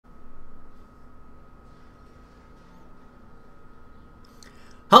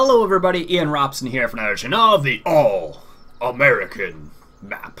Hello everybody, Iain Robson here for another edition of the All-American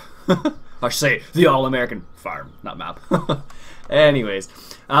Map. I should say, the All-American Farm, not map. Anyways,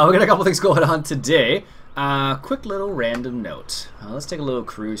 we got a couple things going on today. Quick little random note. Let's take a little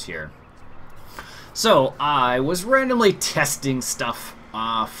cruise here. So, I was randomly testing stuff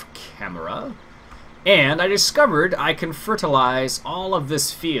off camera, and I discovered I can fertilize all of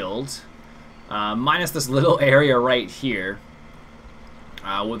this field, minus this little area right here,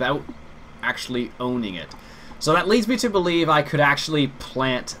 without actually owning it. So that leads me to believe I could actually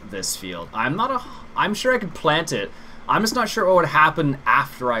plant this field. I'm sure I could plant it. I'm just not sure what would happen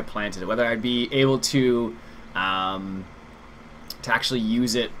after I planted it. Whether I'd be able to actually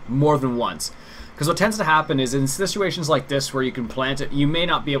use it more than once. Because what tends to happen is in situations like this where you can plant it, you may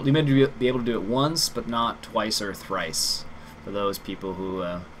be able to do it once, but not twice or thrice. For those people who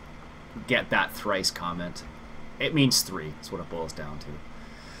get that thrice comment, it means three. That's what it boils down to.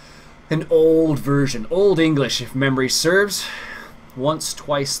 An old version, old English, if memory serves. Once,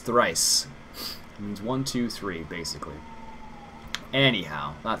 twice, thrice. It means 1, 2, 3, basically.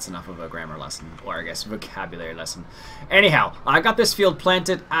 Anyhow, that's enough of a grammar lesson, or I guess vocabulary lesson. Anyhow, I got this field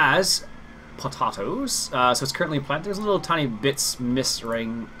planted as potatoes, so it's currently planted. There's little tiny bits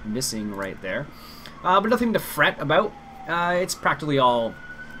missing right there, but nothing to fret about. It's practically all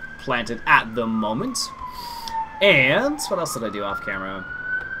planted at the moment. And what else did I do off camera?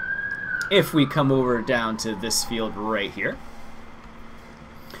 If we come over down to this field right here,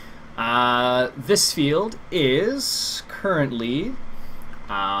 this field is currently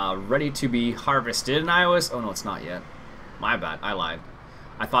ready to be harvested, and oh no, it's not yet. My bad, I lied.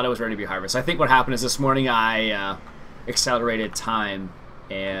 I thought it was ready to be harvested. I think what happened is this morning I accelerated time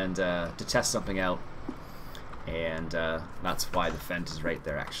and to test something out, and that's why the fent is right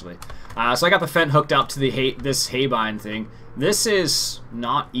there actually. So I got the fent hooked up to the this haybine thing. This is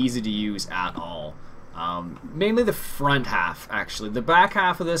not easy to use at all. Mainly the front half actually. The back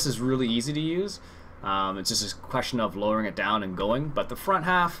half of this is really easy to use. It's just a question of lowering it down and going, but the front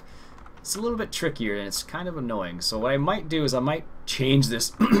half, it's a little bit trickier and it's kind of annoying. So what I might do is I might change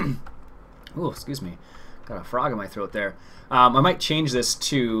this. Oh, excuse me. Got a frog in my throat there. I might change this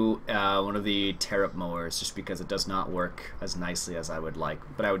to one of the tear-up mowers just because it does not work as nicely as I would like,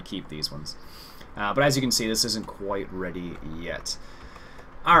 but I would keep these ones. But as you can see, this isn't quite ready yet.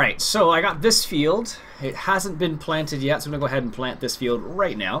 Alright, so I got this field. It hasn't been planted yet, so I'm going to go ahead and plant this field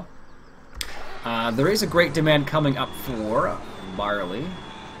right now. There is a great demand coming up for barley.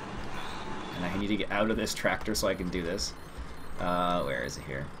 And I need to get out of this tractor so I can do this. Where is it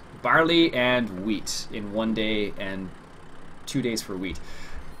here? Barley and wheat in 1 day and 2 days for wheat.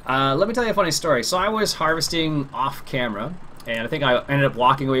 Let me tell you a funny story. So I was harvesting off camera, and I think I ended up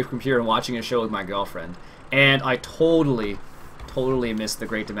walking away from the computer and watching a show with my girlfriend, and I totally missed the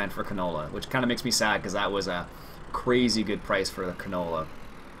great demand for canola, which kind of makes me sad because that was a crazy good price for the canola.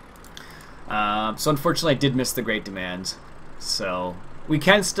 So unfortunately I did miss the great demand. So we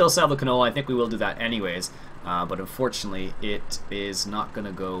can still sell the canola. I think we will do that anyways. But unfortunately, it is not going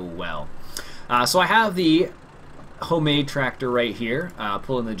to go well. So I have the homemade tractor right here,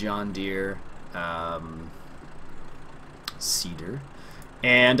 pulling the John Deere Cedar.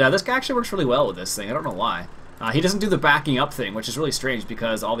 And this guy actually works really well with this thing. I don't know why. He doesn't do the backing up thing, which is really strange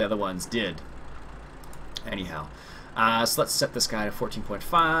because all the other ones did. Anyhow. So let's set this guy to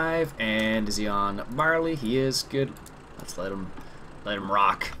 14.5. And is he on barley? He is. Good. Let's let him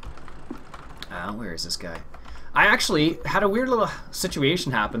rock. Where is this guy? I actually had a weird little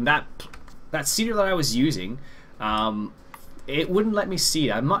situation happen. That seeder that I was using, it wouldn't let me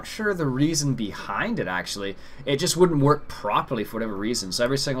seed. I'm not sure the reason behind it actually. It just wouldn't work properly for whatever reason. So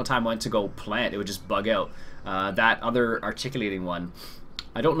every single time I went to go plant, it would just bug out. That other articulating one,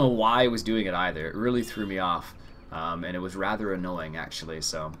 I don't know why it was doing it either. It really threw me off, and it was rather annoying actually.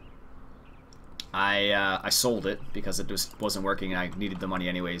 So I sold it because it just wasn't working, and I needed the money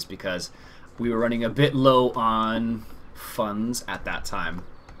anyways because we were running a bit low on funds at that time.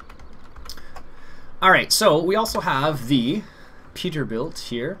 Alright, so we also have the Peterbilt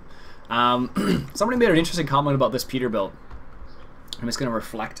here. Somebody made an interesting comment about this Peterbilt. I'm just going to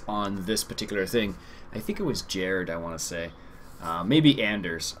reflect on this particular thing. I think it was Jared, I want to say. Maybe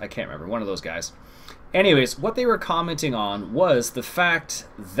Anders. I can't remember. One of those guys. Anyways, what they were commenting on was the fact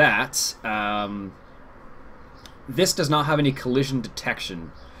that this does not have any collision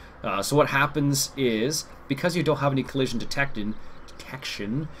detection. So what happens is, because you don't have any collision detection,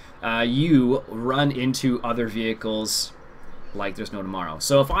 you run into other vehicles like there's no tomorrow.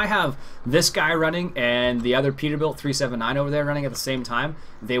 So if I have this guy running and the other Peterbilt 379 over there running at the same time,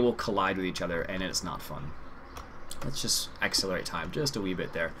 they will collide with each other, and it's not fun. Let's just accelerate time just a wee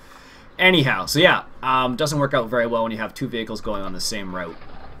bit there. Anyhow, so yeah, doesn't work out very well when you have two vehicles going on the same route.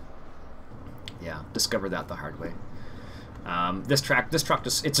 Yeah, discovered that the hard way. This truck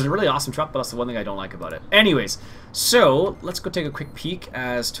just, it's a really awesome truck, but that's the one thing I don't like about it. Anyways, so let's go take a quick peek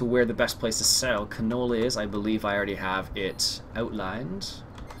as to where the best place to sell canola is. I believe I already have it outlined.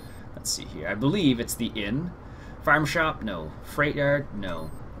 Let's see here. I believe it's the inn. Farm shop? No. Freight yard? No.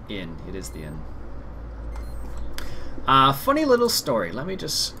 Inn. It is the inn. Funny little story. Let me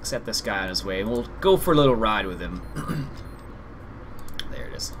just set this guy on his way, and we'll go for a little ride with him. There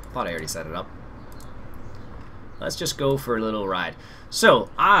it is. Thought I already set it up. Let's just go for a little ride. So,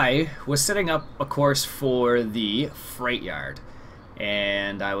 I was setting up a course for the freight yard.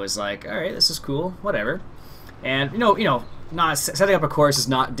 And I was like, alright, this is cool, whatever. And, you know, not setting up a course is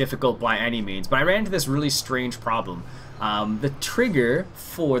not difficult by any means, but I ran into this really strange problem. The trigger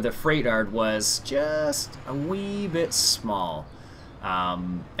for the freight yard was just a wee bit small.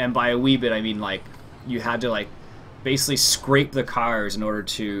 And by a wee bit, I mean, like, you had to, like, basically scrape the cars in order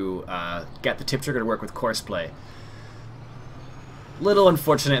to get the tip trigger to work with course play. Little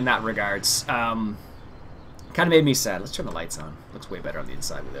unfortunate in that regards. Kind of made me sad. Let's turn the lights on. Looks way better on the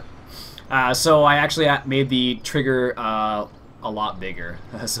inside with it. So I actually made the trigger a lot bigger,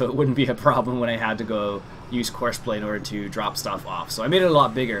 so it wouldn't be a problem when I had to go use course play in order to drop stuff off. So I made it a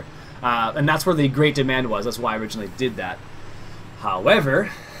lot bigger, and that's where the great demand was. That's why I originally did that. However,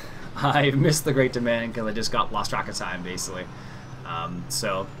 I missed the great demand because I just lost track of time, basically.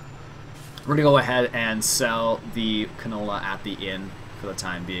 So we're gonna go ahead and sell the canola at the inn for the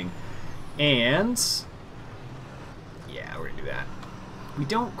time being, and yeah, we're gonna do that. We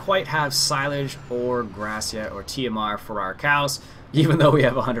don't quite have silage or grass yet, or TMR for our cows, even though we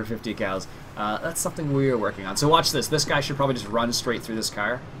have 150 cows. That's something we are working on. So watch this. This guy should probably just run straight through this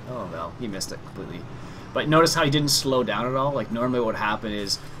car. Oh well, he missed it completely. But notice how he didn't slow down at all. Like normally what would happen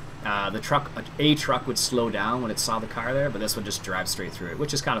is a truck would slow down when it saw the car there, but this would just drive straight through it,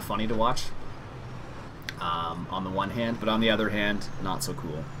 which is kind of funny to watch on the one hand, but on the other hand, not so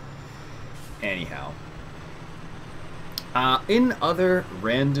cool. Anyhow. In other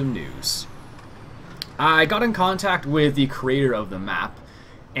random news, I got in contact with the creator of the map,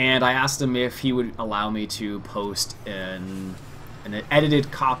 and I asked him if he would allow me to post an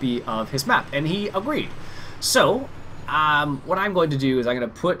edited copy of his map, and he agreed. So, what I'm going to do is I'm going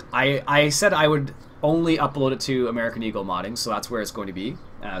to put... I said I would only upload it to American Eagle Modding, so that's where it's going to be.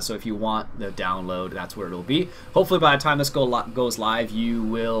 So if you want the download, that's where it'll be. Hopefully by the time this goes live, you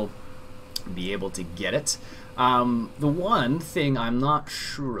will be able to get it. The one thing I'm not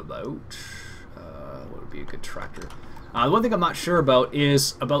sure about, what would be a good tractor? The one thing I'm not sure about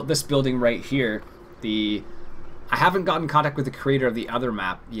is about this building right here. I haven't gotten in contact with the creator of the other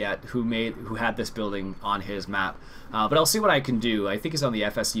map yet, who had this building on his map. But I'll see what I can do. I think it's on the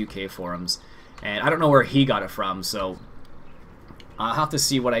FS UK forums, and I don't know where he got it from, so I'll have to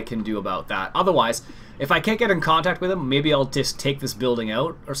see what I can do about that. Otherwise, if I can't get in contact with him, maybe I'll just take this building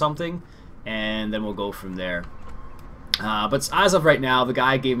out or something, and then we'll go from there. But as of right now, the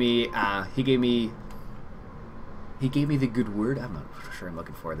guy gave me he gave me the good word. I'm not sure I'm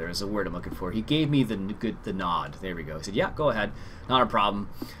looking for. There's a word I'm looking for. He gave me the nod. There we go. He said, "Yeah, go ahead, not a problem."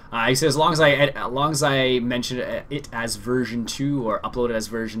 He said as long as I mention it as version 2 or upload it as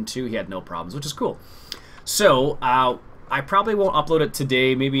version 2, he had no problems, which is cool. So I probably won't upload it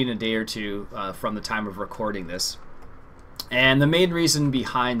today. Maybe in a day or two from the time of recording this. And the main reason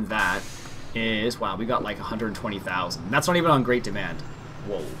behind that is, wow, we got like 120,000. That's not even on great demand.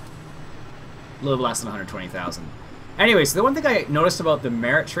 Whoa. A little less than 120,000. Anyways, the one thing I noticed about the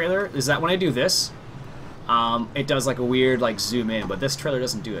Merit trailer is that when I do this, it does like a weird like zoom in, but this trailer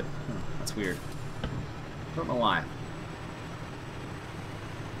doesn't do it. That's weird. Don't know why.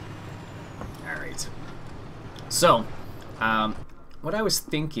 Alright. So, what I was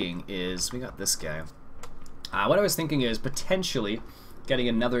thinking is, we got this guy. What I was thinking is potentially getting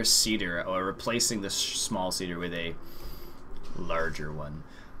another seeder, or replacing this small seeder with a larger one.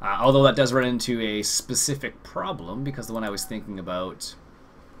 Although that does run into a specific problem, because the one I was thinking about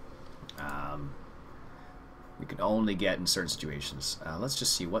we could only get in certain situations. Let's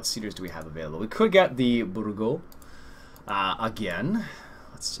just see, what seeders do we have available? We could get the Burgo again.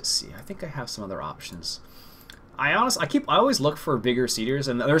 Let's just see. I think I have some other options. I always look for bigger seeders,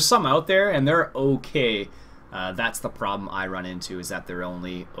 and there's some out there, and they're okay. That's the problem I run into, is that they're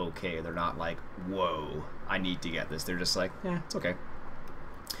only okay. They're not like, whoa, I need to get this. They're just like, yeah, it's okay.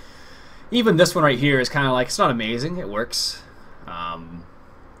 Even this one right here is kind of like, it's not amazing. It works.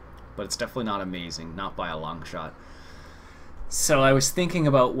 But it's definitely not amazing. Not by a long shot. So I was thinking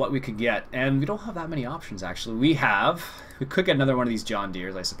about what we could get, and we don't have that many options actually. We could get another one of these John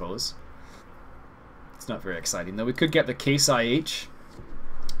Deeres, I suppose. It's not very exciting though. We could get the Case IH.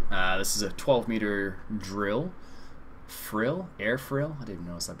 This is a 12-meter drill. Air frill? I didn't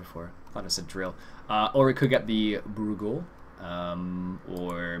notice that before. I thought it said drill. Or we could get the Burgo,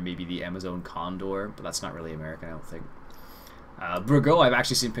 or maybe the Amazon Condor, but that's not really American, I don't think. Burgo, I've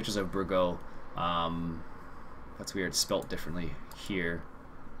actually seen pictures of Burgo. That's weird, spelt differently here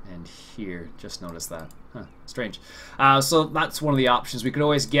and here. Just noticed that. Huh, strange. So that's one of the options. We could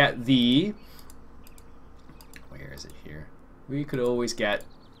always get the... Where is it here? We could always get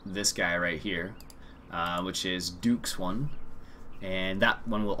this guy right here, which is Duke's one. And that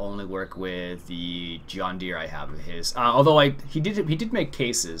one will only work with the John Deere I have of his. Although he did make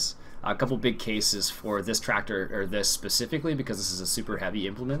cases, a couple big cases for this tractor, or this specifically, because this is a super heavy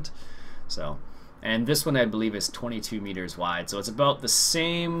implement. So, and this one I believe is 22 meters wide, so it's about the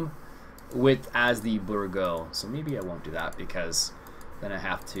same width as the Burgo. So maybe I won't do that because then I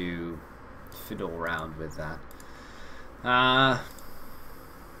have to fiddle around with that.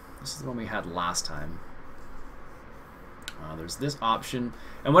 This is the one we had last time. There's this option,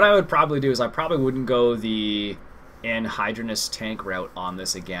 and what I would probably do is I probably wouldn't go the anhydrous tank route on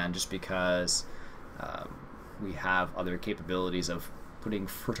this again, just because we have other capabilities of putting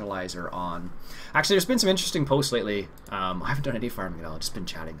fertilizer on. Actually, there's been some interesting posts lately. I haven't done any farming at all, I've just been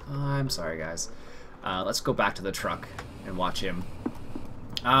chatting. I'm sorry guys. Let's go back to the truck and watch him.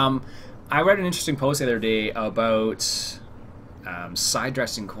 I read an interesting post the other day about side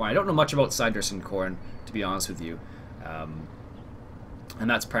dressing corn. I don't know much about side dressing corn, to be honest with you. And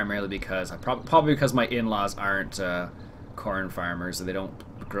that's primarily because probably because my in-laws aren't corn farmers, so they don't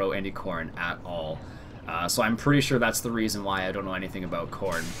grow any corn at all. So I'm pretty sure that's the reason why I don't know anything about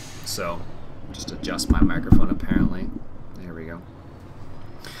corn. So just adjust my microphone. Apparently, there we go.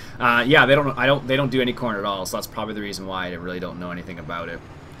 Yeah, they don't do any corn at all, so that's probably the reason why I really don't know anything about it.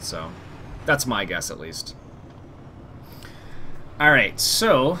 So that's my guess, at least. All right,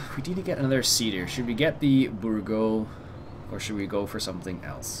 so we need to get another seeder. Should we get the Burgo, or should we go for something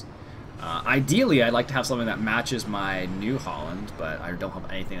else? Ideally, I'd like to have something that matches my New Holland, but I don't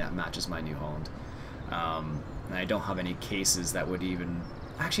have anything that matches my New Holland. And I don't have any cases that would even...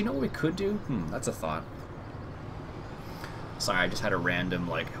 Actually, you know what we could do? That's a thought. Sorry, I just had a random,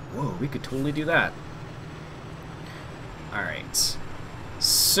 like, whoa, we could totally do that. Alright.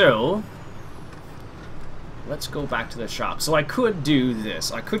 So... let's go back to the shop. So I could do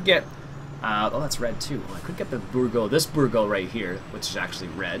this. I could get... oh, that's red too. I could get the Burgo, this Burgo right here, which is actually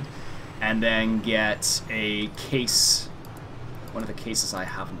red. And then get a case... one of the cases I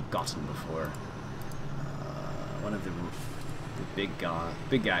haven't gotten before. One of the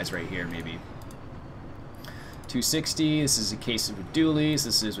big guys right here, maybe. 260. This is a case with dualies.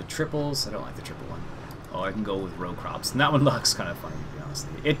 This is with triples. I don't like the triple one. Oh, I can go with row crops. And that one looks kind of funny, to be honest.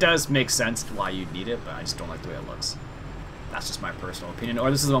 It does make sense to why you'd need it, but I just don't like the way it looks. That's just my personal opinion.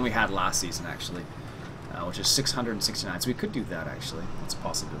 Or this is the one we had last season, actually, which is 669. So we could do that, actually. That's a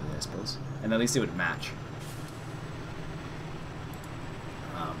possibility, I suppose. And at least it would match.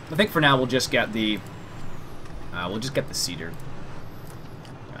 I think for now we'll just get the seeder.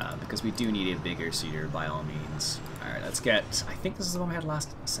 Because we do need a bigger seeder by all means. Alright, let's get... I think this is the one we had last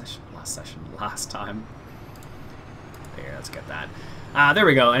time. Here, let's get that. There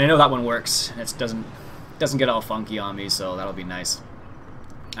we go, and I know that one works. It doesn't get all funky on me, so that'll be nice.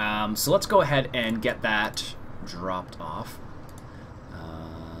 So let's go ahead and get that dropped off.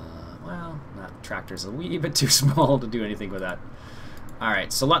 Well, that tractor's a wee bit too small to do anything with that.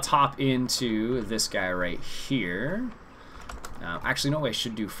 Alright, so let's hop into this guy right here. Actually, no, what I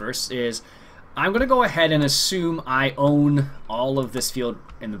should do first is I'm going to go ahead and assume I own all of this field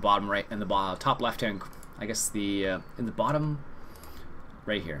in the bottom right, in the top left-hand, I guess in the bottom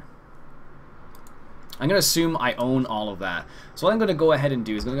right here. I'm going to assume I own all of that. So what I'm going to go ahead and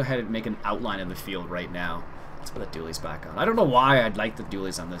do is I'm going to go ahead and make an outline of the field right now. Let's put the dualies back on. I don't know why I'd like the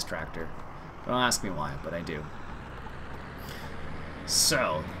dualies on this tractor. Don't ask me why, but I do.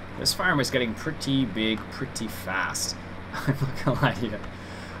 So, this farm is getting pretty big pretty fast. I'm not gonna lie to you.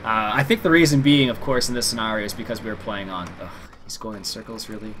 I think the reason being, of course, in this scenario is because we were playing on... Ugh, he's going in circles,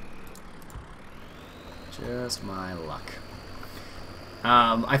 really? Just my luck.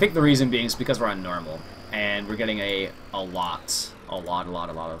 I think the reason being is because we're on normal, and we're getting a lot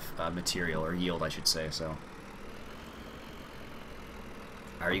of material, or yield, I should say, so...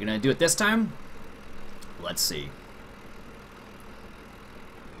 Are you gonna do it this time? Let's see.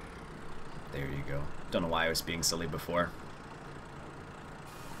 There you go. Don't know why I was being silly before.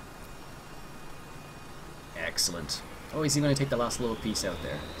 Excellent. Oh, is he going to take the last little piece out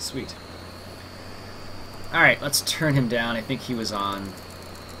there? Sweet. Alright, let's turn him down. I think he was on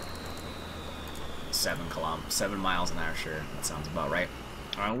 7 miles an hour, sure. That sounds about right.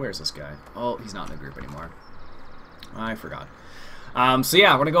 Where's this guy? Oh, he's not in the group anymore. I forgot. So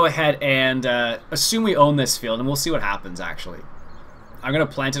yeah, we're going to go ahead and assume we own this field, and we'll see what happens, actually. I'm going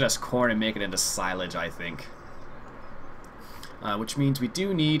to plant it as corn and make it into silage, I think. Which means we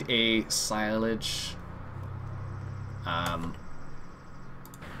do need a silage...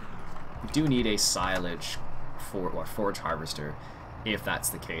 we do need a silage forage harvester, if that's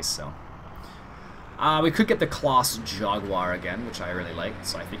the case, so... we could get the Kloss Jaguar again, which I really like,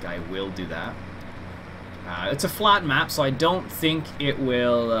 so I think I will do that. It's a flat map, so I don't think it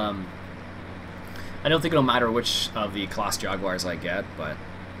will... I don't think it'll matter which of the Kloss Jaguars I get, but...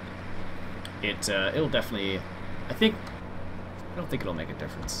 it'll definitely... I don't think it'll make a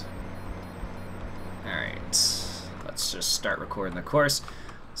difference. Alright, let's just start recording the course.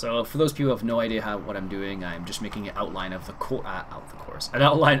 So for those people who have no idea what I'm doing, I'm just making an outline of the course, an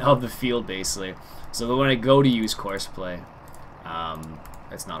outline of the field basically. So that when I go to use course play,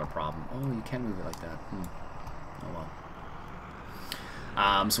 it's not a problem. Oh, you can move it like that. Oh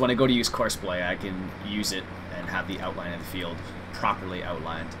well. So when I go to use course play, I can use it and have the outline of the field properly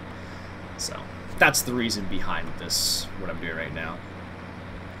outlined. So that's the reason behind this, what I'm doing right now.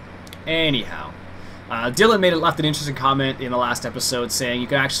 Anyhow. Dylan left an interesting comment in the last episode saying you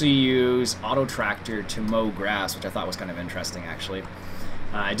can actually use auto tractor to mow grass, which I thought was kind of interesting actually.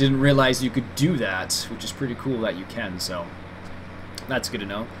 I didn't realize you could do that, which is pretty cool that you can, so that's good to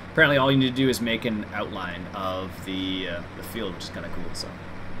know. Apparently all you need to do is make an outline of the field, which is kind of cool, so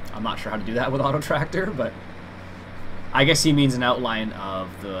I'm not sure how to do that with auto tractor, but I guess he means an outline of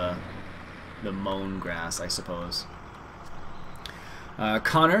the mown grass, I suppose.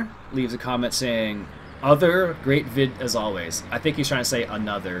 Connor leaves a comment saying, other great vid as always. I think he's trying to say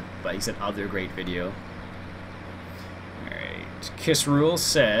another, but he said other great video. Alright. Kiss Rule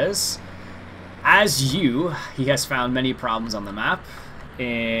says, as you, he has found many problems on the map,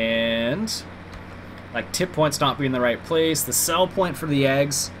 and like tip points not being in the right place, the sell point for the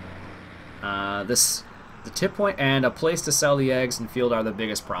eggs, the tip point and a place to sell the eggs and field are the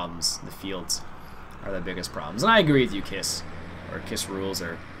biggest problems. The fields are the biggest problems. And I agree with you, Kiss. Or Kiss Rules,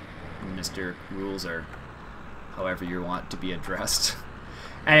 or Mr. Rules, or however you want to be addressed.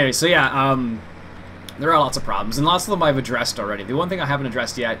 Anyway, so yeah, there are lots of problems, and lots of them I've addressed already. The one thing I haven't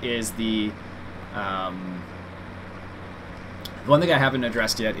addressed yet is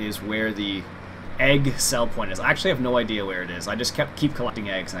where the egg sell point is. I actually have no idea where it is. I just keep collecting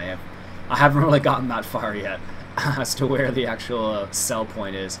eggs, and I haven't really gotten that far yet as to where the actual sell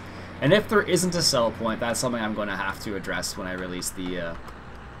point is. And if there isn't a sell point, that's something I'm going to have to address when I release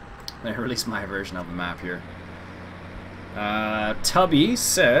my version of the map here. Tubby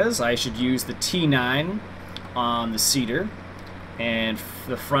says I should use the T9 on the Cedar, and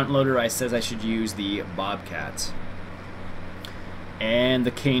the front loader says I should use the Bobcat, and the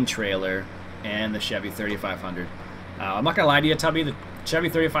Cane trailer, and the Chevy 3500. I'm not gonna lie to you, Tubby. The Chevy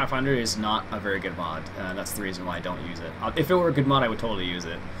 3500 is not a very good mod. That's the reason why I don't use it. If it were a good mod, I would totally use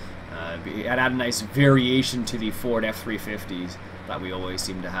it. It'd add a nice variation to the Ford F350s that we always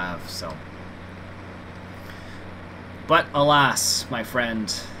seem to have. So, but alas, my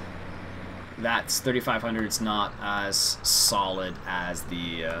friend, that 3500 is not as solid as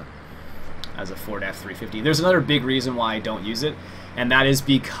a Ford F350. There's another big reason why I don't use it, and that is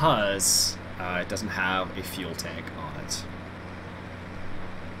because it doesn't have a fuel tank on it.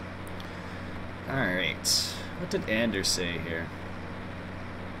 Alright, what did Anders say here?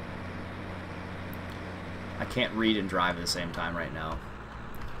 I can't read and drive at the same time right now.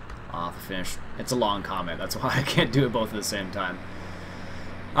 I'll have to finish. It's a long comment, that's why I can't do it both at the same time.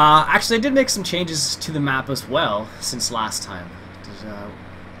 Actually, I did make some changes to the map as well since last time.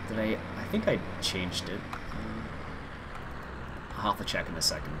 Did I think I changed it. I'll have to check in a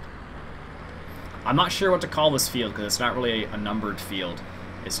second. I'm not sure what to call this field because it's not really a numbered field.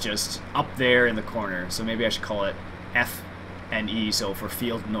 It's just up there in the corner, so maybe I should call it F and E, so for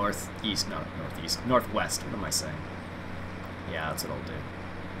field northeast, no, northwest, what am I saying? Yeah, that's what I'll do.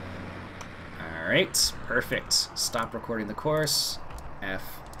 Alright, perfect. Stop recording the course.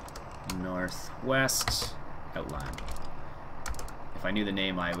 F northwest outline. If I knew the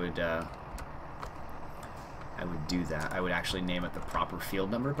name, I would do that. I would actually name it the proper field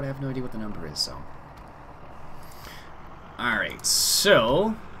number, but I have no idea what the number is, so. Alright,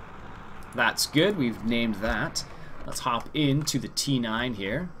 so that's good. We've named that. Let's hop into the T9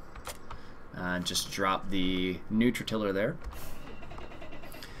 here. Just drop the Nutritiller there.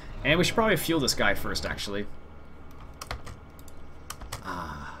 And we should probably fuel this guy first, actually.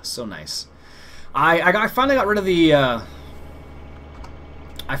 So nice. I finally got rid of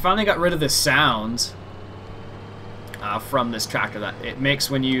the sound from this tractor that it makes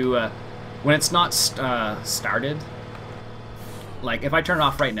when you when it's not started. Like if I turn it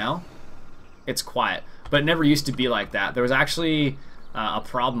off right now, it's quiet, but it never used to be like that. There was actually a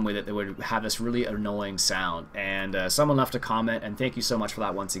problem with it that would have this really annoying sound, and someone left a comment, and thank you so much for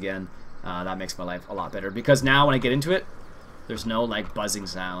that once again. That makes my life a lot better, because now when I get into it, there's no like buzzing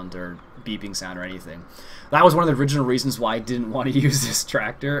sound or beeping sound or anything. That was one of the original reasons why I didn't want to use this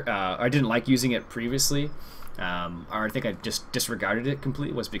tractor. I didn't like using it previously, or I think I just disregarded it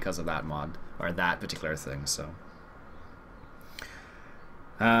completely, was because of that mod, or that particular thing. So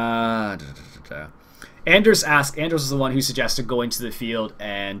Anders was the one who suggested going to the field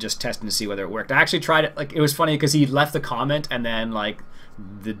and just testing to see whether it worked. I actually tried it. Like, it was funny because he left the comment, and then like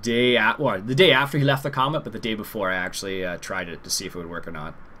the day after he left the comment, but the day before I actually tried it to see if it would work or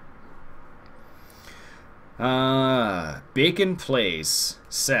not. Bacon Plays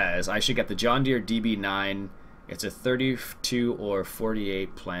says I should get the John Deere DB9. It's a 32 or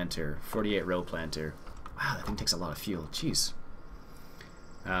 48 planter, 48 row planter. Wow, that thing takes a lot of fuel. Jeez.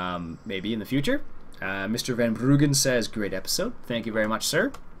 Maybe in the future. Mr. Van Bruggen says, great episode. Thank you very much,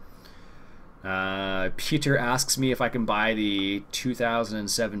 sir. Peter asks me if I can buy the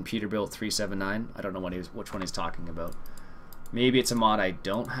 2007 Peterbilt 379. I don't know which one he's talking about. Maybe it's a mod I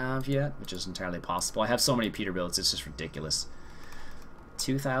don't have yet, which is entirely possible. I have so many Peterbilts, it's just ridiculous.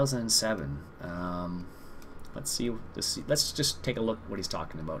 2007. Let's see. Let's just take a look what he's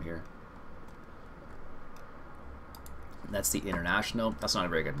talking about here. That's the International. That's not a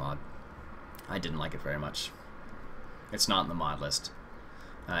very good mod. I didn't like it very much. It's not in the mod list.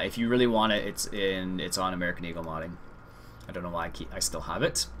 If you really want it, it's on American Eagle modding. I don't know why I still have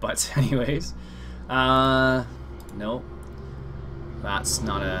it, but anyways. No. That's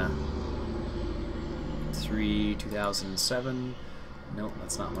not a 2007. No,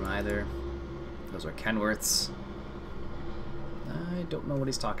 that's not one either. Those are Kenworths. I don't know what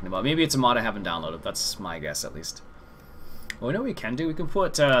he's talking about. Maybe it's a mod I haven't downloaded. That's my guess, at least. Well, we know what we can do. We can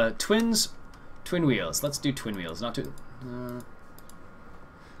put twin wheels. Let's do twin wheels. Not two.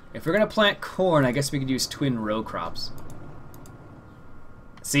 If we're gonna plant corn, I guess we could use twin row crops.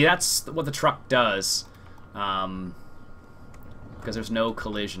 See, that's what the truck does. Because there's no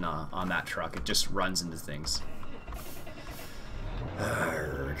collision on that truck. It just runs into things.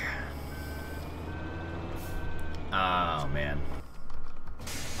 Arrgh. Oh, man.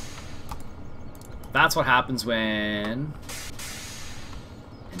 That's what happens when...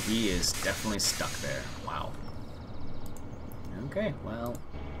 And he is definitely stuck there. Wow. Okay, well...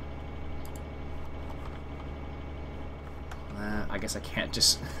 I guess I can't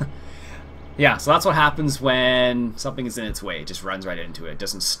just... Yeah, so that's what happens when something is in its way. It just runs right into it. It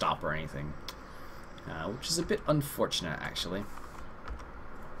doesn't stop or anything. Which is a bit unfortunate, actually.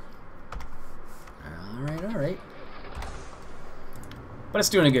 Alright, alright. But it's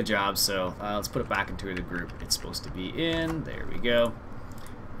doing a good job, so let's put it back into the group it's supposed to be in. There we go.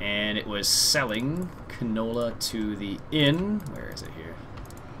 And it was selling canola to the inn. Where is it here?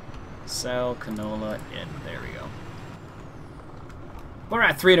 Sell canola in. There we go. We're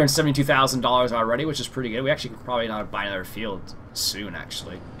at $372,000 already, which is pretty good. We actually could probably not buy another field soon,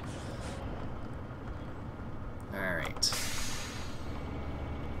 actually. Alright.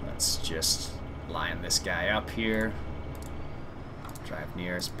 Let's just line this guy up here. Drive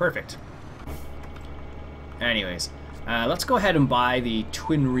nearest. Perfect. Anyways, let's go ahead and buy the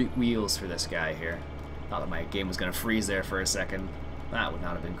twin wheels for this guy here. Thought that my game was going to freeze there for a second. That would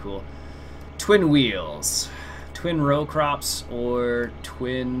not have been cool. Twin wheels. Twin row crops or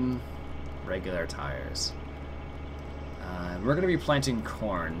twin regular tires. We're going to be planting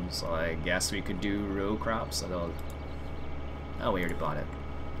corn, so I guess we could do row crops. Oh, we already bought it.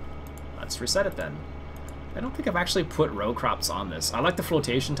 Let's reset it then. I don't think I've actually put row crops on this. I like the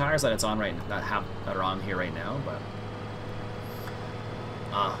flotation tires that it's on that are on here right now, but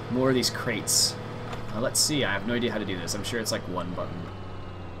more of these crates. Let's see. I have no idea how to do this. I'm sure it's like one button.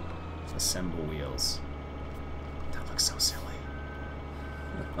 Assemble wheels. That looks so silly.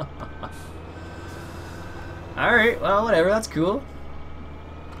 Alright, well, whatever, that's cool.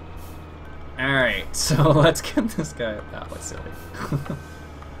 Alright, so let's get this guy. That looks silly.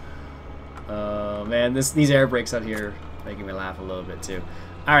 Oh man, these air brakes out here making me laugh a little bit too.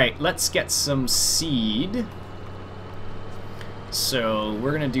 Alright, let's get some seed. So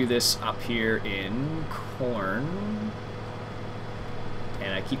we're gonna do this up here in corn.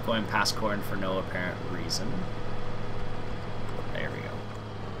 And I keep going past corn for no apparent reason. There we go.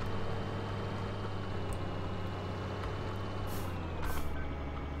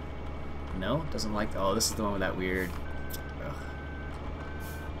 No, doesn't like. Oh, this is the one with that weird. Ugh.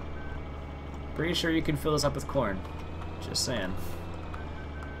 Pretty sure you can fill this up with corn. Just saying.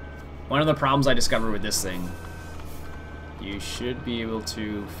 One of the problems I discovered with this thing, you should be able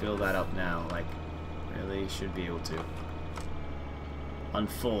to fill that up now. Like, really should be able to.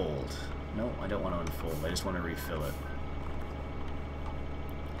 Unfold. No, I don't want to unfold. I just want to refill it.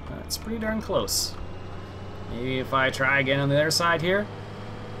 That's pretty darn close. Maybe if I try again on the other side here.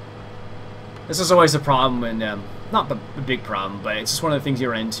 This is always a problem, and not a big problem, but it's just one of the things you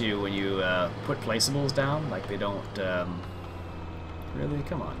run into when you put placeables down. Like, they don't really.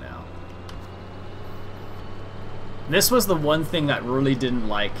 Come on now. This was the one thing that really didn't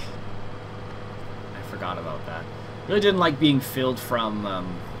like. I forgot about that. Really didn't like being filled from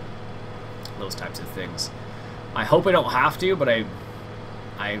those types of things. I hope I don't have to, but I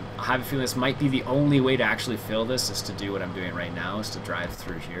have a feeling this might be the only way to actually fill this, is to do what I'm doing right now, is to drive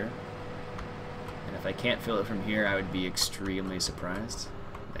through here. And if I can't fill it from here, I would be extremely surprised.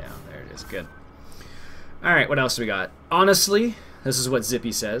 Yeah, there it is. Good. Alright, what else do we got? Honestly, this is what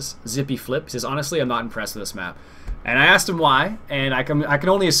Zippy says. Zippy Flip says, honestly, I'm not impressed with this map. And I asked him why, and I can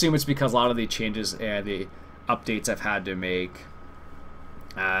only assume it's because a lot of the changes and the updates I've had to make.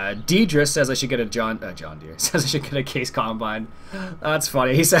 Deidre says I should get a John Deere says I should get a case combine. That's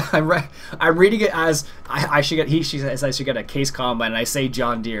funny. He said I'm reading it as I should get. She says I should get a case combine, and I say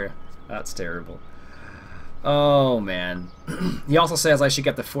John Deere. That's terrible. Oh man. He also says I should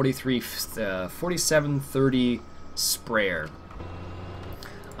get the 4730 sprayer.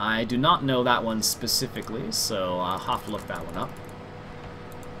 I do not know that one specifically, so I'll have to look that one up.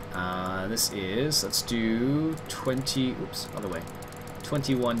 This is, let's do 20. Oops, other way.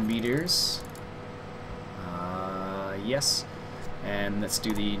 21 meters. Yes. And let's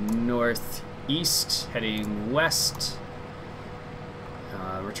do the northeast, heading west.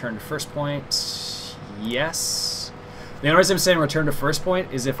 Return to first point. Yes. The only reason I'm saying return to first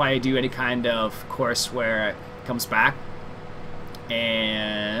point is if I do any kind of course where it comes back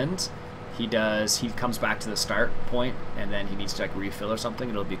and he comes back to the start point and then he needs to like refill or something,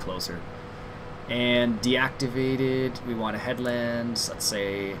 it'll be closer. And deactivated, we want a headland, let's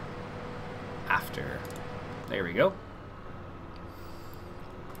say after. There we go.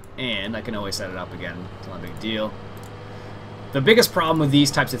 And I can always set it up again, it's not a big deal. The biggest problem with these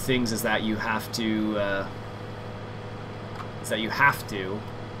types of things is that you have to,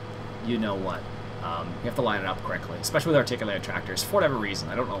 you know what, you have to line it up correctly, especially with articulated tractors, for whatever reason.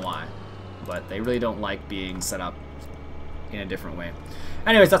 I don't know why, but they really don't like being set up in a different way.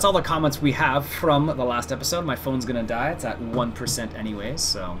 Anyways, that's all the comments we have from the last episode. My phone's gonna die. It's at 1% anyways,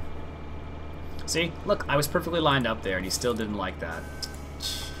 so. See? Look, I was perfectly lined up there, and he still didn't like that.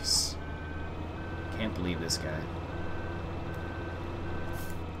 Jeez. Can't believe this guy.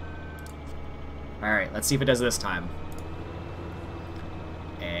 Alright, let's see if it does this time.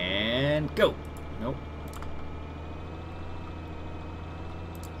 And go! Nope.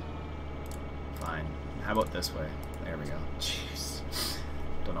 Fine. How about this way? There we go. Jeez.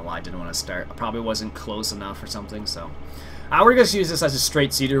 Don't know why I didn't want to start. I probably wasn't close enough or something, so. We're going to use this as a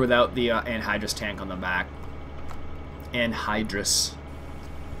straight seeder without the anhydrous tank on the back. Anhydrous.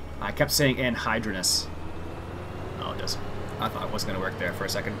 I kept saying anhydrous. Oh, it doesn't. I thought it wasn't going to work there for a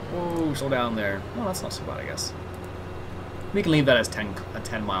second. Whoa, slow down there. Well, that's not so bad, I guess. We can leave that as 10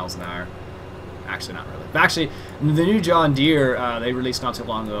 miles an hour. Actually, not really. But actually, the new John Deere they released not too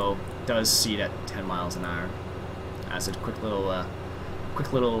long ago does seed at 10 miles an hour. As a quick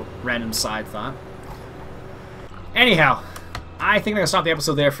little random side thought. Anyhow, I think I'm going to stop the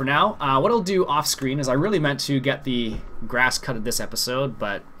episode there for now. What I'll do off screen is I really meant to get the grass cut at this episode,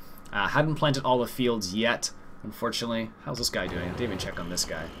 but haven't planted all the fields yet. Unfortunately. How's this guy doing? I didn't even check on this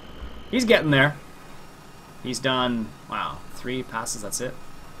guy. He's getting there. He's done, wow, 3 passes, that's it.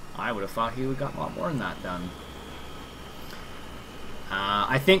 I would have thought he would have got a lot more than that done.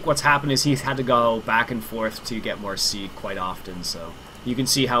 I think what's happened is he's had to go back and forth to get more seed quite often, so you can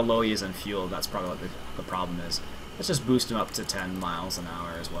see how low he is in fuel. That's probably what the problem is. Let's just boost him up to 10 miles an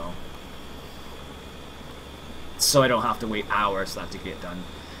hour as well. So I don't have to wait hours for that to get done.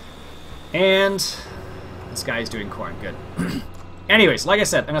 And this guy's doing corn. Good. Anyways, like I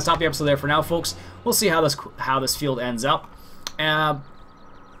said, I'm going to stop the episode there for now, folks. We'll see how this field ends up. Yeah.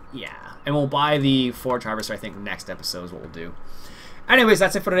 And we'll buy the forage harvester, I think, next episode is what we'll do. Anyways,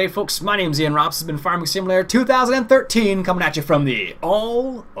 that's it for today, folks. My name's Iain. Robson has been Farming Simulator 2013, coming at you from the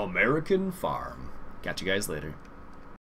All-American Farm. Catch you guys later.